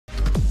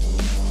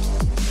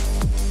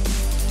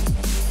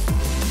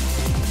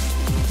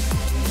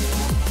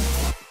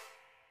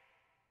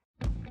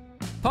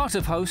Part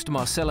of host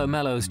Marcelo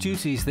Melo's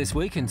duties this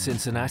week in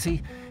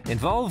Cincinnati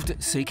involved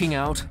seeking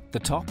out the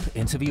top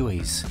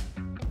interviewees.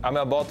 I'm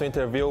about to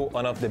interview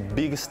one of the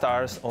big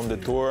stars on the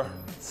tour,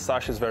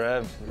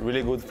 Alexander Zverev,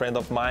 really good friend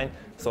of mine.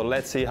 So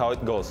let's see how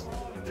it goes.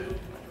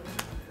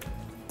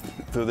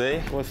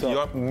 Today,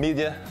 your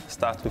media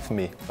starts with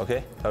me,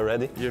 okay? Are you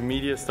ready? Your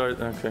media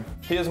start, okay.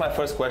 Here's my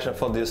first question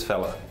for this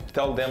fella.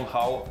 Tell them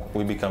how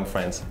we become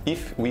friends.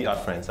 If we are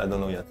friends, I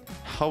don't know yet.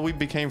 How we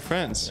became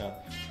friends? Yeah.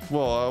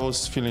 Well, I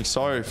was feeling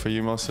sorry for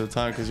you most of the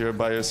time because you're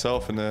by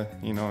yourself in the,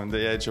 in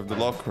the edge of the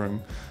locker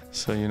room.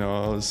 So,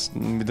 I was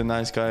the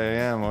nice guy I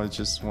am. I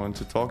just wanted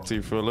to talk to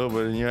you for a little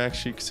bit, and you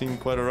actually seemed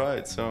quite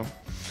alright. So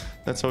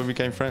that's how we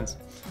became friends.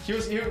 He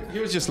was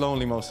just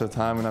lonely most of the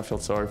time, and I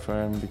felt sorry for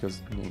him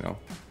because,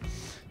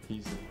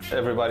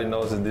 Everybody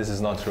knows that this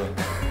is not true.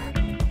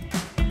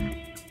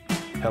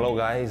 Hello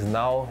guys,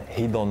 now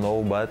he don't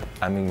know, but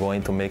I'm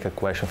going to make a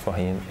question for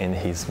him in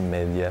his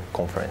media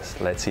conference.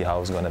 Let's see how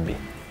it's gonna be.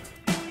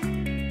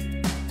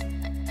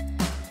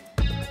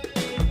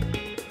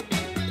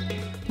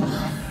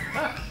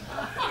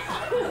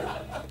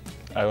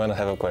 I wanna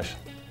have a question.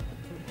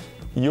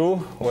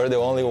 You were the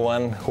only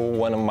one who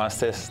won a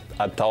Masters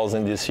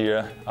 1000 this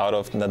year out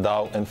of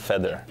Nadal and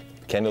Federer.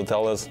 Can you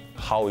tell us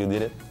how you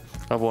did it?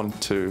 I won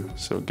 2,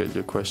 so get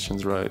your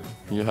questions right.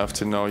 You have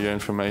to know your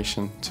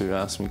information to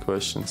ask me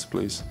questions,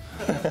 please.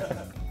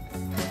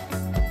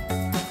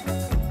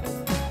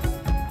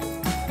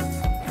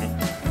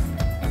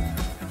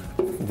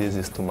 This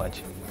is too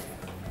much.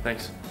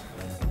 Thanks.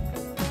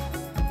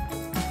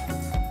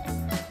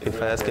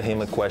 If I ask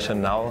him a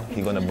question now,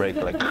 he's gonna break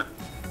like.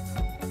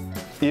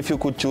 If you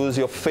could choose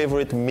your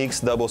favorite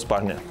mixed doubles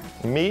partner,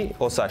 me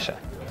or Sasha?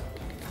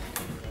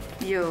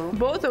 You.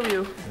 Both of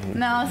you.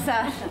 No,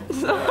 Sasha.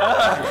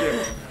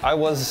 I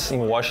was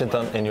in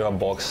Washington and you are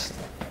boxed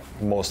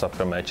most of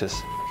your matches,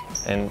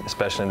 and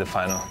especially in the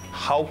final.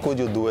 How could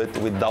you do it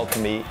without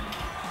me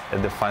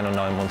at the final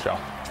now in Montreal?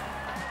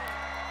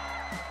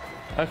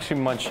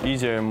 Actually, much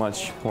easier and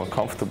much more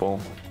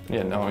comfortable.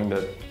 Yeah, knowing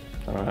that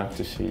I don't have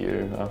to see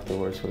you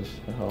afterwards was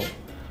a help.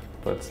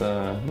 But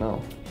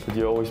no, but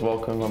you're always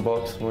welcome in my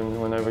box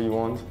whenever you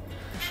want.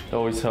 It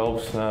always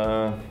helps.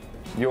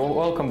 You're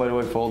welcome, by the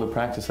way, for all the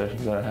practice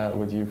sessions that I had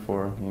with you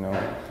for,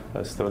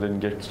 I still didn't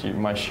get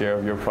my share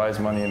of your prize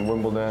money in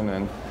Wimbledon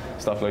and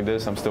stuff like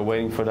this. I'm still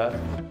waiting for that.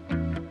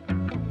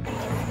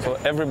 So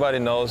everybody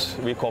knows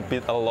we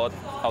compete a lot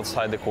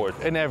outside the court.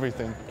 In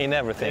everything. In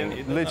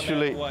everything.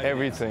 Literally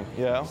everything,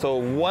 yeah. So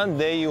one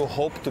day you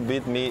hope to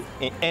beat me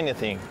in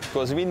anything,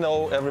 because we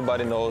know,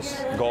 everybody knows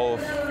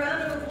golf.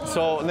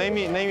 So name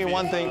me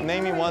one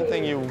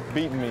thing you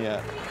beat me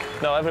at.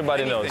 No,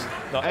 everybody knows.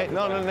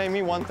 No, name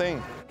me one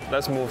thing.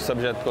 Let's move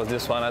subject, because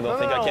this one I don't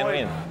think I can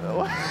win.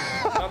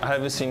 I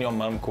have seen your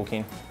mom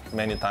cooking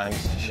many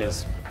times.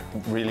 She's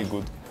really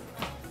good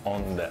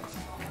on that,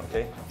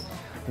 okay?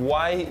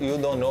 Why you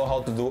don't know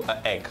how to do an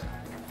egg?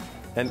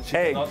 An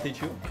egg?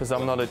 Because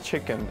I'm not a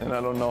chicken and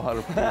I don't know how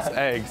to produce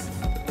eggs.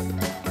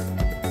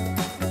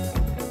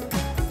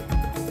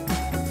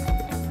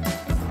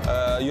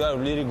 You have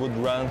a really good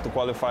run to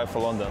qualify for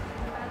London.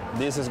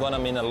 This is gonna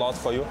mean a lot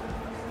for you?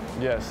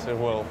 Yes, it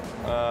will.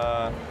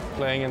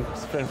 Playing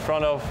in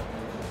front of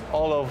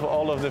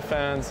all of the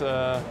fans,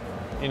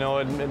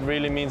 it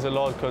really means a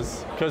lot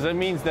because it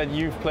means that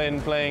you've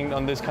playing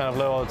on this kind of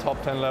level,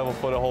 top 10 level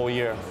for the whole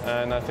year,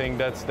 and I think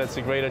that's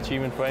a great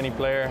achievement for any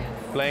player.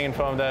 Playing in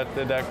front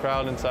of that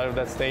crowd inside of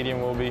that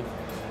stadium will be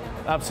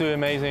absolutely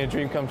amazing, a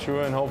dream come true,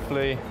 and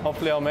hopefully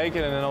I'll make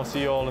it, and then I'll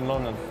see you all in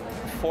London.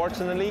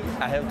 Fortunately,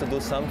 I have to do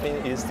something,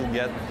 is to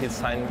get his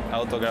signed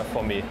autograph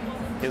for me.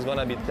 He's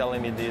gonna be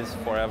telling me this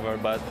forever,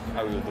 but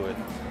I will do it.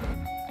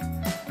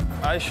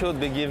 I should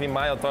be giving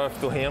my autograph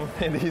to him,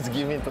 and he's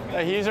giving to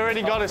me. He's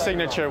already got a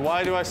signature.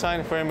 Why do I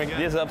sign for him again?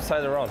 This is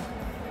upside down.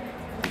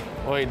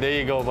 Wait, there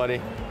you go, buddy.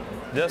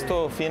 Just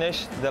to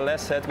finish, the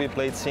last set we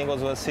played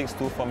singles was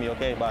 6-2 for me,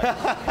 okay? Bye.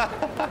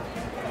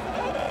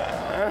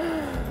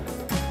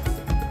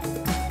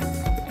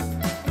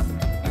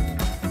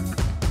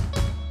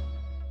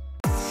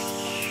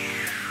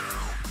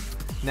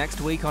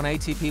 Next week on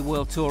ATP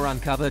World Tour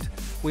Uncovered,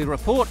 we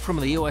report from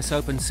the US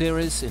Open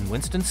Series in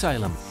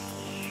Winston-Salem.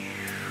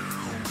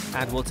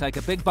 And we'll take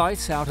a big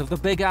bite out of the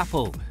Big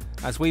Apple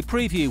as we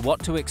preview what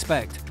to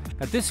expect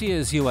at this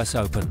year's US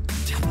Open.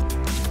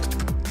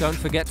 Don't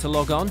forget to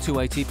log on to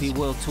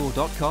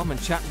atpworldtour.com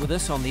and chat with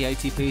us on the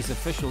ATP's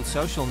official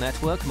social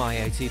network,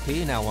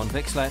 MyATP, now on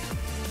Vixlet,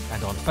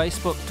 and on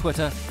Facebook,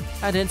 Twitter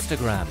and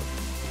Instagram.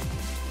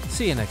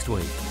 See you next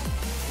week.